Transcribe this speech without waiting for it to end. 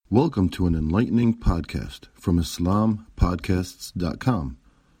Welcome to an enlightening podcast from IslamPodcasts.com.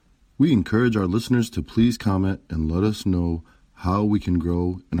 We encourage our listeners to please comment and let us know how we can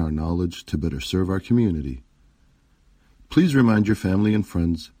grow in our knowledge to better serve our community. Please remind your family and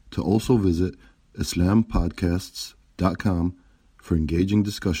friends to also visit IslamPodcasts.com for engaging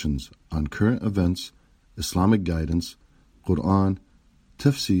discussions on current events, Islamic guidance, Quran,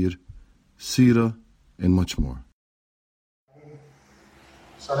 tafsir, seerah, and much more.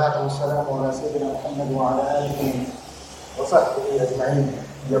 الصلاة والسلام على سيدنا محمد وعلى آله وصحبه أجمعين.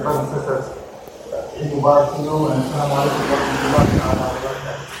 Dear brothers and sisters, Eid Mubarak to you and Assalamu alaikum wa rahmatullahi wa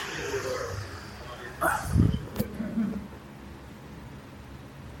barakatuh.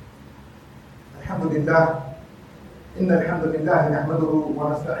 Alhamdulillah, inna alhamdulillah nahmaduhu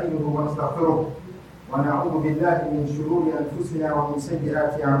wa nasta'inuhu wa nastaghfiruh wa na'udhu billahi min shururi anfusina wa min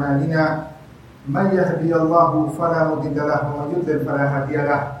sayyiati a'malina. من يهدي الله فلا مضل له ومن يضلل فلا هادي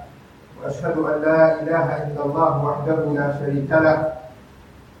له واشهد ان لا اله الا الله وحده لا شريك له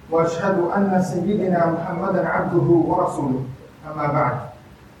واشهد ان سيدنا محمدا عبده ورسوله. اما بعد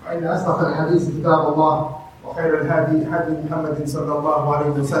فان اصدق الحديث كتاب الله وخير الهدي هدي محمد صلى الله عليه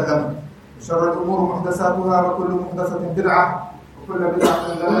وسلم وشر الامور محدثاتها وكل محدثه بدعه وكل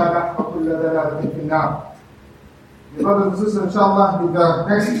بدعه ضلاله وكل ضلاله في النار. Dear brothers and sisters, inshallah, with the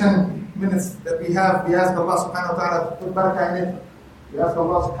next 10 minutes that we have, we ask Allah subhanahu wa ta'ala to put barakah in it. We ask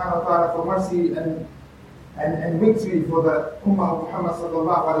Allah subhanahu wa ta'ala for mercy and victory for the Ummah of Muhammad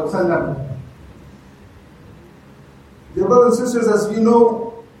sallallahu alayhi wa sallam. Dear brothers and sisters, as we know,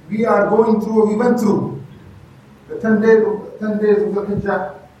 we went through the 10 days of the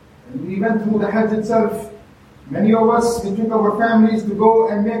Hijjah, and we went through the Hajj itself. Many of us, we took our families to go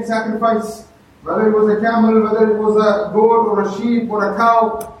and make sacrifice, whether it was a camel, whether it was a goat or a sheep or a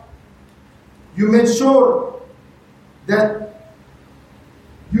cow. You made sure that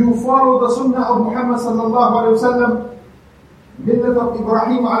you follow the sunnah of Muhammad sallallahu alayhi wa sallam, millat of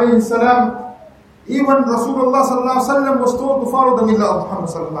Ibrahim alayhi salam. Even Rasulullah sallallahu alayhi wa sallam was told to follow the millat of Muhammad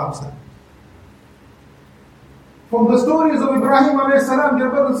sallallahu alayhi wa sallam. From the stories of Ibrahim alayhi salam, dear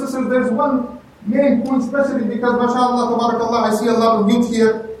brothers and sisters, there's one main point, especially because, mashallah, tabarakallah, I see a lot of youth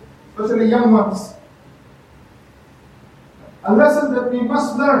here, especially young ones. A lesson that we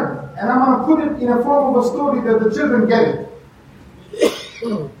must learn, and I'm going to put it in a form of a story that the children get it.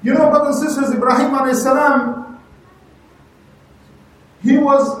 You know, brothers and sisters, Ibrahim alayhi salam, he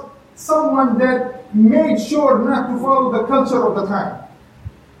was someone that made sure not to follow the culture of the time.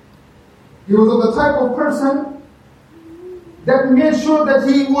 He was of the type of person that made sure that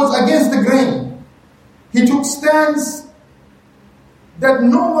he was against the grain. He took stands that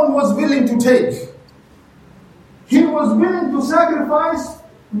no one was willing to take. He was willing to sacrifice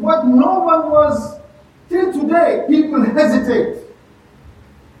what no one was. Till today, people hesitate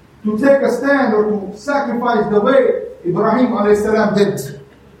to take a stand or to sacrifice the way Ibrahim alayhi salam did.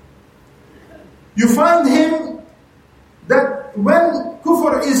 You find him that when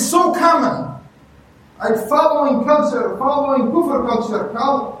kufr is so common, like following culture, following kufr culture,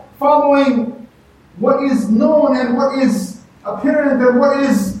 following what is known and what is apparent and what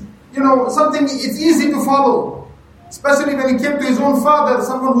is, something it's easy to follow. Especially when he came to his own father,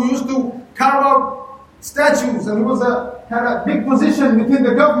 someone who used to carve out statues and who had a big position within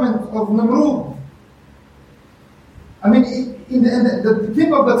the government of Namrud. I mean, in the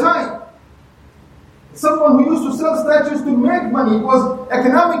king of the time. Someone who used to sell statues to make money. It was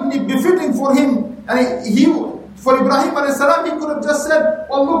economically befitting for him. And for Ibrahim alayhi salam, he could have just said,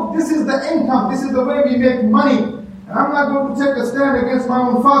 well, look, this is the income, this is the way we make money. And I'm not going to take a stand against my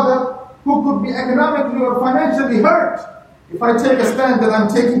own father, who could be economically or financially hurt if I take a stand that I'm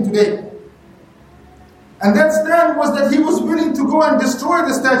taking today. And that stand was that he was willing to go and destroy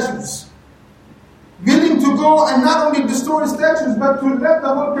the statues. Willing to go and not only destroy statues, but to let the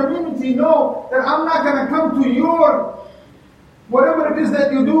whole community know that I'm not going to come to your, whatever it is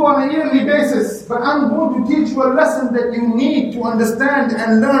that you do on a yearly basis, but I'm going to teach you a lesson that you need to understand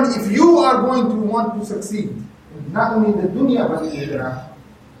and learn if you are going to want to succeed. Not only in the dunya, but in the hereafter.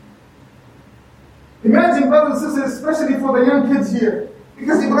 Imagine, brothers and sisters, especially for the young kids here,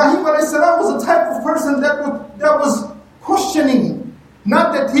 because Ibrahim alayhi salam was a type of person that was questioning.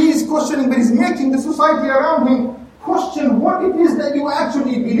 Not that he is questioning, but he's making the society around him question what it is that you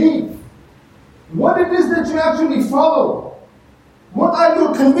actually believe. What it is that you actually follow. What are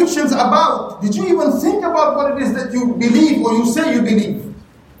your convictions about? Did you even think about what it is that you believe or you say you believe?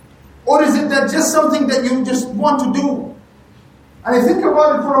 Or is it that just something that you just want to do? And I think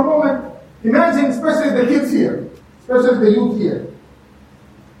about it for a moment. Imagine, especially the kids here, especially the youth here.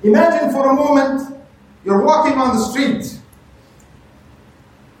 Imagine for a moment, you're walking on the street.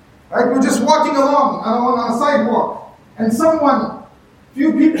 Right? We're just walking along on a sidewalk, and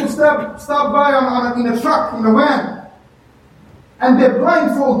few people stop by in a truck, in a van, and they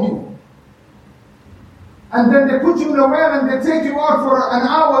blindfold you. And then they put you in a van and they take you out for an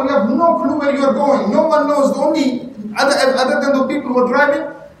hour. You have no clue where you're going. No one knows. Other than the people who are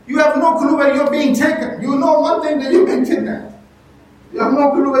driving, you have no clue where you're being taken. You know one thing, that you've been kidnapped. You have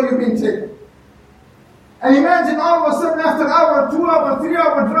no clue where you're being taken. And imagine all of a sudden after an hour, 2 hour, 3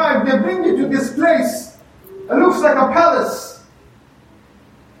 hour drive, they bring you to this place. It looks like a palace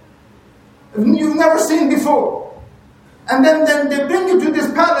you've never seen before. And then they bring you to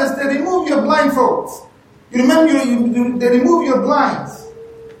this palace, they remove your blindfolds. You remember, they remove your blinds.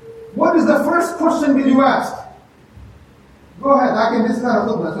 What is the first question will you ask? Go ahead, this is not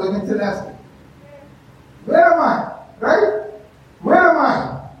a khutbah, so I can still ask you. Where am I? Right? Where am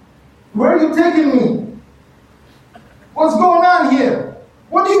I? Where are you taking me? What's going on here?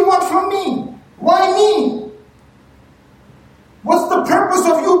 What do you want from me? Why me? What's the purpose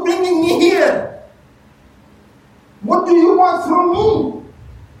of you bringing me here? What do you want from me?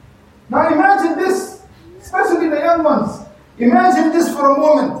 Now imagine this, especially the young ones. Imagine this for a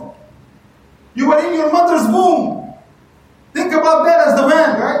moment. You were in your mother's womb. Think about that as the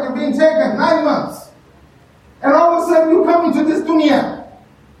man, right? You're being taken 9 months. And all of a sudden you come into this dunya,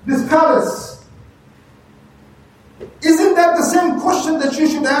 this palace. Isn't that the same question that you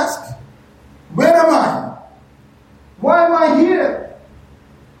should ask? Where am I? Why am I here?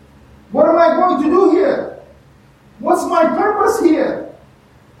 What am I going to do here? What's my purpose here?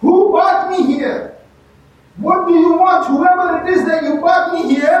 Who brought me here? What do you want? Whoever it is that you brought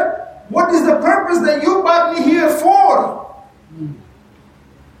me here, what is the purpose that you brought me here for?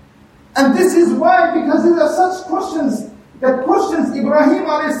 And this is why, because these are such questions Ibrahim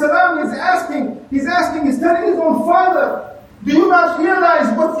As-Salaam is asking. He's telling his own father, do you not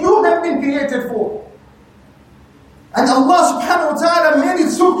realize what you have been created for? And Allah subhanahu wa ta'ala made it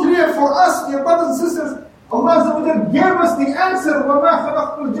so clear for us, dear brothers and sisters. Allah gave us the answer, وَمَا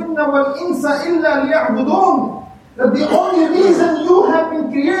خَلَقْتُ الْجِنَّ وَالْإِنسَ إِلَّا لِيَعْبُدُونَ. That the only reason you have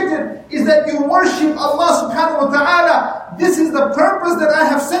been created is that you worship Allah subhanahu wa ta'ala. This is the purpose that I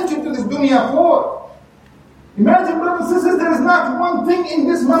have sent you to this dunya for. Imagine, brothers and sisters, there is not one thing in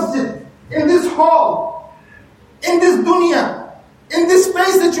this masjid, in this hall, in this dunya, in this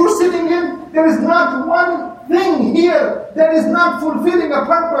space that you're sitting in, there is not one thing here that is not fulfilling a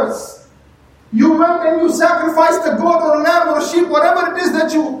purpose. You went and you sacrificed a goat or a lamb or a sheep, whatever it is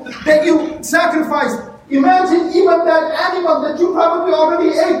that you sacrificed. Imagine even that animal that you probably already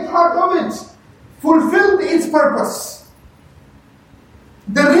ate part of it, fulfilled its purpose.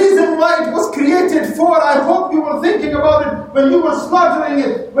 The reason why it was created for, I hope you were thinking about it when you were slaughtering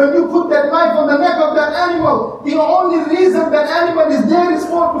it, when you put that knife on the neck of that animal. The only reason that animal is there is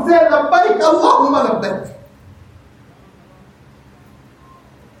for to say, Labbaik Allahumma labbaik.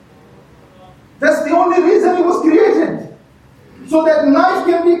 That's the only reason it was created. So that knife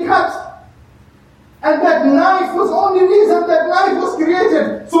can be cut. And that knife was only reason that knife was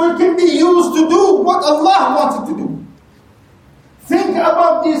created. So it can be used to do what Allah wanted to do. Think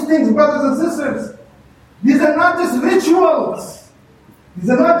about these things, brothers and sisters. These are not just rituals. These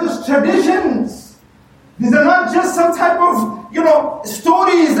are not just traditions. These are not just some type of,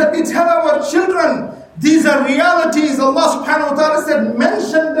 stories that we tell our children. These are realities. Allah subhanahu wa ta'ala said,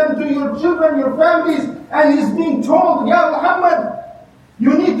 mention them to your children, your families. And He's being told, Ya Muhammad,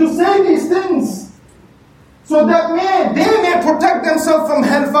 you need to say these things. So that they may protect themselves from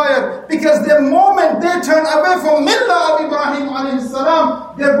hellfire. Because the moment they turn away from Millah of Ibrahim alayhi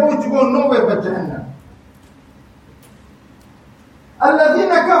salam, they're going to go nowhere but Jahannam. الَّذِينَ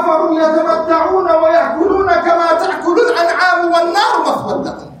كَفَرُوا يَتَمَتَّعُونَ وَيَأْكُلُونَ كَمَا تَأْكُلُ الْأَنْعَامُ وَالنَّارُ مَثْوًى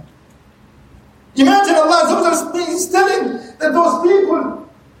لَهُمْ. Imagine Allah is telling that those people,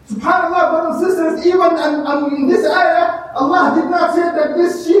 subhanAllah, brothers and sisters, even in this ayah, Allah did not say that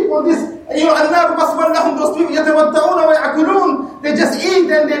this sheep or this, النار مثوى لهم, those people يتمتعون ويأكلون, they just eat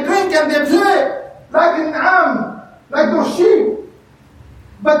and they drink and they play like an am, like those sheep.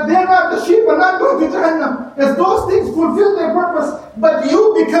 But they're not, the sheep are not going to Jahannam, as those things fulfill their purpose. But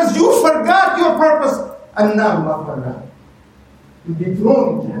you, because you forgot your purpose, النار مثوى لهم, you'll be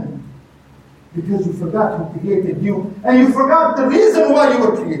thrown in Jahannam. Because you forgot who created you, and you forgot the reason why you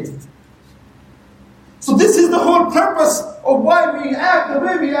were created. So this is the whole purpose of why we act the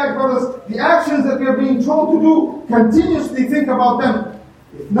way we act, brothers. The actions that we are being told to do, continuously think about them.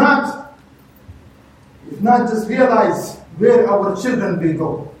 If not, just realize where our children will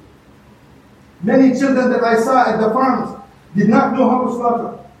go. Many children that I saw at the farms did not know how to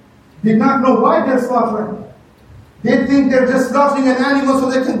slaughter, did not know why they're slaughtering. They think they're just slaughtering an animal so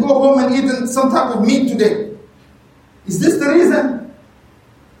they can go home and eat some type of meat today. Is this the reason?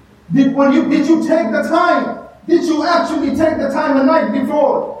 Did you take the time? Did you actually take the time the night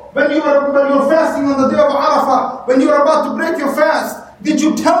before? When you were fasting on the day of Arafah, when you were about to break your fast, did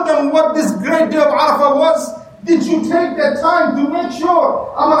you tell them what this great day of Arafah was? Did you take that time to make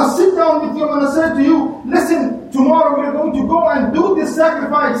sure, I'm going to sit down with you, I'm going to say to you, listen, tomorrow we're going to go and do this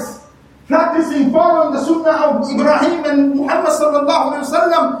sacrifice, practicing, following the sunnah of Ibrahim and Muhammad sallallahu alayhi wa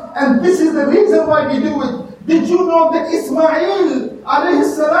sallam, and this is the reason why we do it. Did you know that Ismail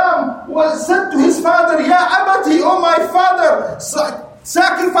alayhi salam was said to his father, Ya abati, oh my father,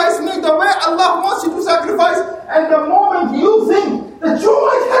 sacrifice me the way Allah wants you to sacrifice, and the moment you think that you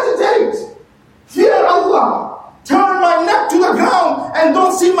might hesitate, fear Allah, turn my neck to the ground and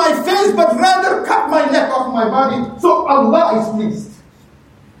don't see my face, but rather cut my neck off my body, so Allah is pleased.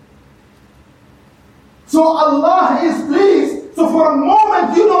 So Allah is pleased. So for a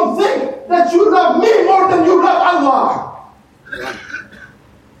moment you don't think that you love me more than you love Allah.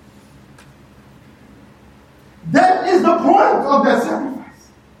 That is the point of that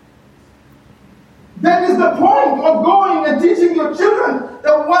sacrifice. That is the point of going and teaching your children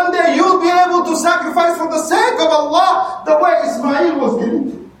that one day you'll be able to sacrifice for the sake of Allah the way Ismail was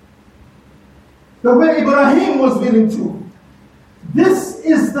willing to. The way Ibrahim was willing to. This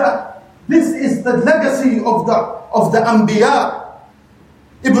is the legacy of the Anbiya.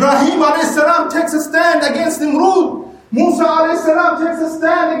 Ibrahim a.s. takes a stand against Nimrud. Musa a.s. takes a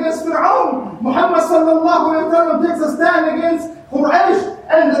stand against Fir'aun. Muhammad sallallahu alayhi wa sallam takes a stand against Quraysh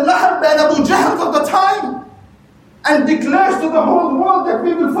and Lahab and Abu Jahl of the time, and declares to the whole world that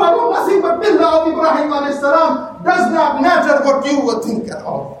we will follow nothing but Billah of Ibrahim a.s. Does not matter what you would think at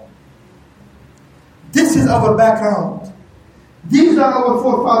all. This is our background. These are our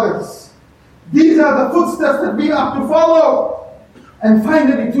forefathers. These are the footsteps that we have to follow. And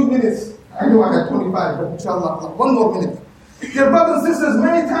finally, 2 minutes. I know I had 25, but inshallah, 1 more minute. Dear brothers and sisters,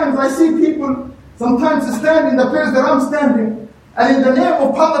 many times I see people sometimes stand in the place that I'm standing, and in the name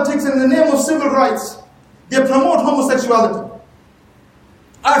of politics and in the name of civil rights, they promote homosexuality.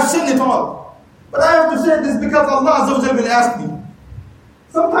 I've seen it all. But I have to say this because Allah Azza wa Jalla will ask me.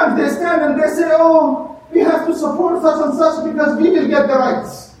 Sometimes they stand and they say, oh, we have to support such and such because we will get the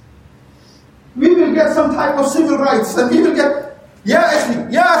rights. We will get some type of civil rights, and we will get... Ya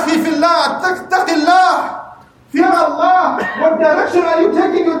akhi fillah, taqillah. Fear Allah. What direction are you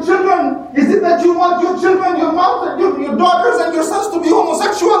taking your children? Is it that you want your children, your mom, your daughters and your sons to be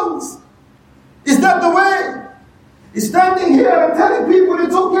homosexuals? Is that the way? Is standing here and telling people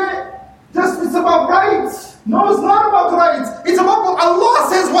it's okay? It's about rights. No, it's not about rights. It's about what Allah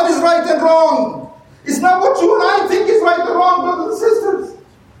says what is right and wrong. It's not what you and I think is right and wrong, brothers and sisters.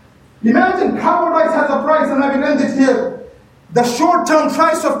 Imagine cowardice has a price, and I will end it here. The short-term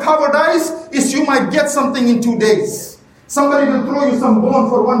price of cowardice is you might get something in 2 days. Somebody will throw you some bone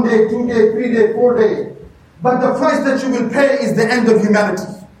for 1 day, 2 days, 3 days, 4 days. But the price that you will pay is the end of humanity.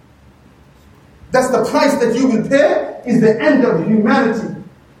 That's the price that you will pay, is the end of humanity.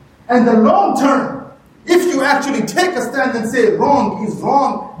 And the long term, if you actually take a stand and say wrong is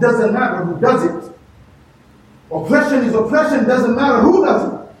wrong, doesn't matter who does it. Oppression is oppression, doesn't matter who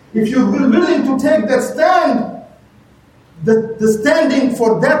does it. If you're willing to take that stand, the standing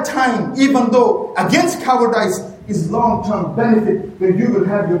for that time, even though against cowardice, is long-term benefit, where you will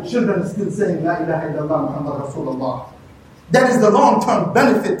have your children still saying, La ilaha illallah Muhammad Rasulullah. That is the long-term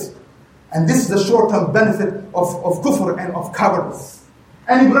benefit. And this is the short-term benefit of kufr and of cowardice.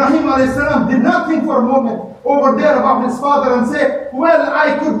 And Ibrahim a.s. did not think for a moment over there about his father and say, well,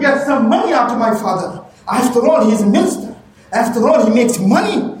 I could get some money out of my father. After all, he's a minister. After all, he makes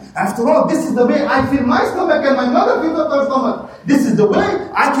money. After all, this is the way I feel my stomach and my mother feels her stomach. This is the way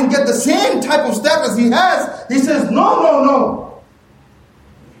I can get the same type of status he has. He says, no.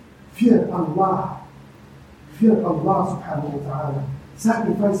 Fear Allah. Fear Allah subhanahu wa ta'ala.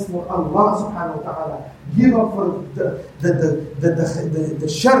 Sacrifice for Allah subhanahu wa ta'ala. Give up for the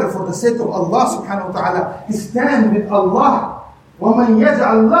shar for the sake of Allah subhanahu wa ta'ala. Stand with Allah. وَمَنْ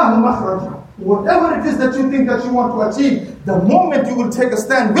يَجْعَلْ اللَّهُ مَخْرَجًا. Whatever it is that you think that you want to achieve, the moment you will take a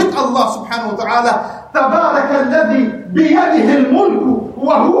stand with Allah subhanahu wa ta'ala, تَبَارَكَ الَّذِي بِيَدِهِ الْمُلْكُ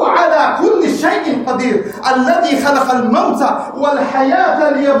وَهُوَ عَلَى كُلِّ شَيْءٍ قَدِيرٌ الَّذِي خَلَقَ الْمَوْتَ وَالْحَيَاةَ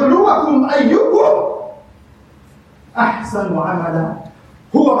لِيَبْلُوَكُمْ أَيُّكُمْ أَحْسَنُ عَمَلًا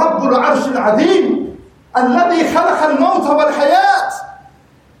هُوَ رَبُّ الْعَرْشِ الْعَظِيمِ الَّذِي خَلَقَ الْمَوْتَ وَالْحَيَاةَ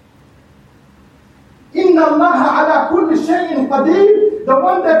إِنَّ اللَّهَ عَلَى كُلِّ شَيْءٍ قَدِيرٌ. The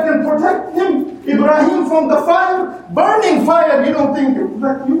one that can protect him, Ibrahim, from the fire, burning fire, you don't think it will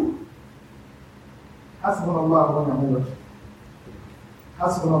protect you? حسبنا الله ونعم الوكيل.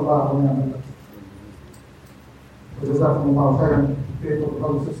 حسبنا الله ونعم الوكيل. وجزاكم الله خيرا.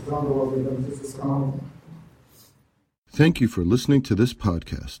 Thank you for listening to this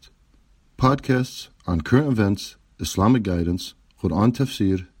podcast. Podcasts on current events, Islamic guidance, Quran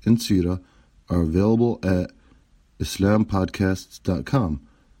tafsir, and seerah are available at islampodcasts.com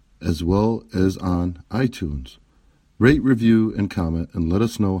as well as on iTunes. Rate, review, and comment, and let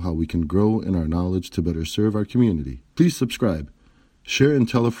us know how we can grow in our knowledge to better serve our community. Please subscribe, share, and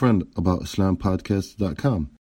tell a friend about islampodcasts.com.